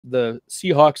The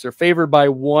Seahawks are favored by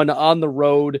 1 on the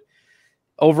road.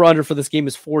 Over-under for this game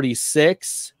is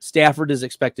 46. Stafford is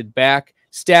expected back.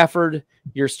 Stafford,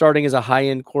 you're starting as a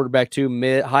high-end quarterback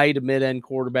 2, high to mid-end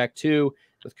quarterback 2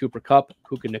 with Cooper Kupp,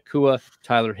 Puka Nacua,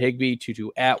 Tyler Higbee, Tutu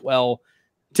Atwell.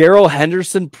 Darrell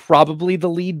Henderson, probably the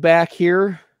lead back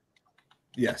here.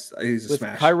 Yes, he's a with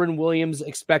smash. Kyron Williams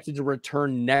expected to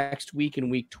return next week in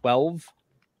week 12.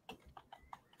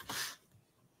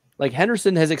 Like,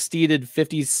 Henderson has exceeded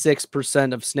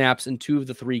 56% of snaps in 2 of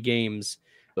the 3 games.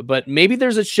 But maybe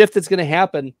there's a shift that's going to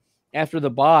happen after the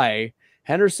bye.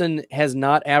 Henderson has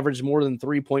not averaged more than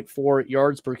 3.4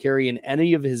 yards per carry in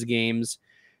any of his games.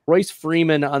 Royce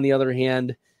Freeman, on the other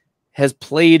hand, has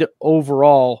played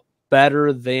overall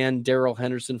better than Darrell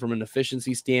Henderson from an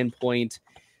efficiency standpoint.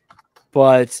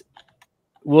 But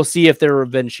we'll see if there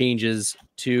have been changes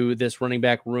to this running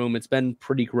back room. It's been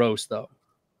pretty gross, though.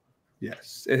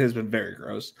 Yes, it has been very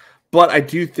gross. But I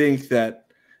do think that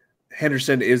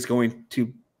Henderson is going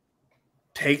to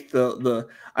take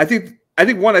I think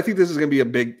this is going to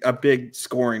be a big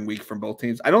scoring week from both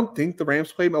teams. I don't think the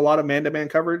Rams played a lot of man-to-man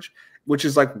coverage, which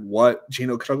is like what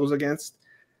Geno struggles against.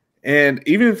 And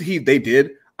even if they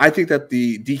did, I think that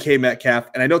the DK Metcalf,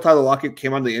 and I know Tyler Lockett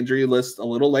came on the injury list a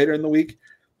little later in the week,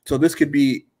 so this could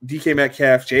be DK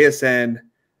Metcalf, JSN,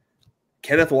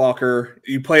 Kenneth Walker.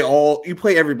 You play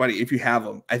everybody if you have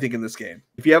them, I think, in this game.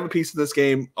 If you have a piece of this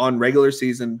game on regular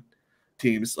season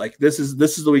teams, like this is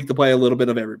the week to play a little bit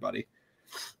of everybody.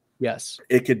 Yes.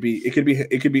 It could be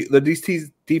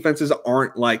these defenses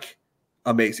aren't like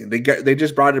amazing. They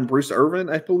just brought in Bruce Irvin,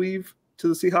 I believe, to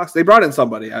the Seahawks. They brought in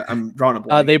somebody. I'm drawing a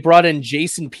blank. They brought in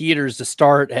Jason Peters to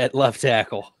start at left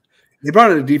tackle. They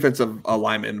brought in a defensive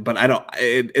lineman, but I don't.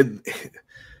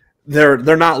 They're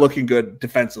not looking good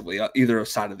defensively either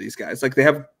side of these guys. Like, they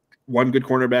have one good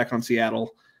cornerback on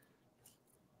Seattle,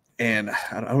 and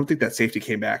I don't think that safety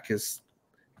came back is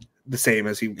the same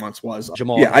as he once was.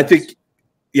 Jamal. Yeah, I think.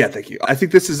 Yeah, thank you. I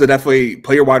think this is definitely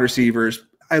play your wide receivers.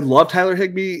 I love Tyler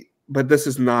Higbee, but this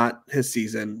is not his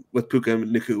season with Puka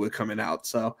Nacua coming out.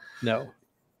 So no,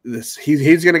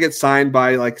 he's going to get signed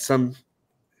by he's going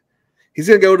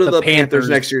to go to the Panthers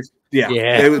next year. Yeah,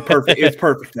 it was perfect. It's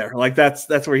perfect there. Like, that's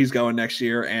where he's going next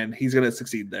year, and he's going to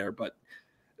succeed there. But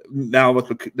now with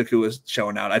Nacua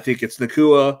showing out, I think it's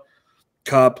Nacua,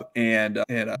 Kupp, and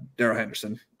Darrell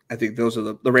Henderson. I think those are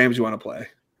the Rams you want to play.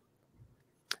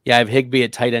 Yeah, I have Higbee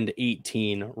at tight end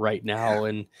 18 right now,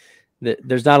 and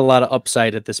there's not a lot of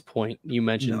upside at this point. You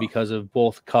mentioned because of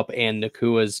both Kupp and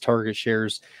Nakua's target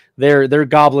shares. They're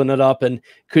gobbling it up, and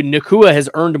Nacua has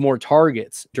earned more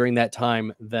targets during that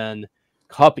time than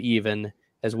Kupp, even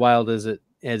as wild as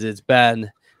it's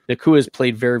been. Nacua has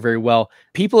played very, very well.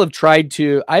 People have tried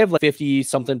to. I have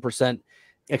 50-something%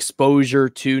 exposure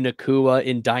to Nacua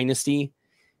in Dynasty.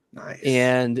 Nice.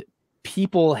 And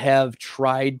people have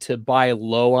tried to buy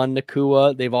low on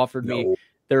Nacua. They've offered me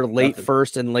their late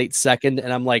first and late second,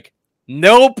 and I'm like,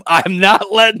 nope, I'm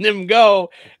not letting him go.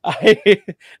 I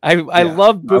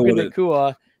love Puka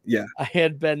Nacua. Yeah, I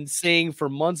had been saying for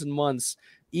months and months,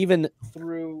 even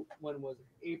through, when was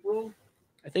it? April?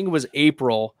 I think it was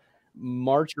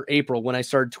March or April, when I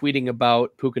started tweeting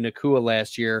about Puka Nacua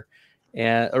last year,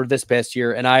 or this past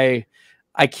year, and I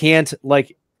can't,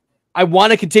 I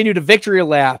want to continue to victory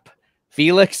lap.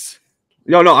 Felix?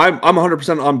 No, I'm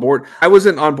 100% on board. I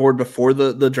wasn't on board before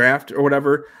the draft or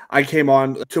whatever. I came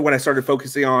on to when I started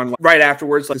focusing on right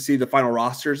afterwards, to see the final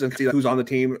rosters and see who's on the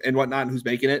team and whatnot and who's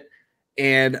making it.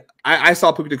 And I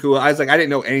saw Puka Nacua. I was like, I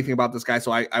didn't know anything about this guy,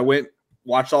 so I went,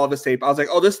 watched all of his tape. I was like,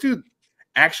 oh, this dude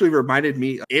actually reminded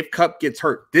me, if Kupp gets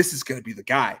hurt, this is going to be the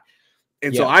guy.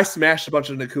 And so I smashed a bunch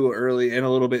of Nacua early and a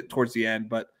little bit towards the end,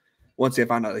 but once I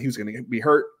found out that he was going to be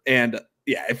hurt, and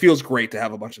yeah, it feels great to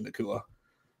have a bunch of Nacua.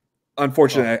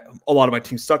 Unfortunately, a lot of my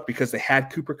teams suck because they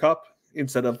had Cooper Kupp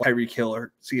instead of Tyreek Hill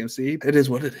or CMC. It is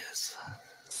what it is.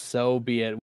 So be it.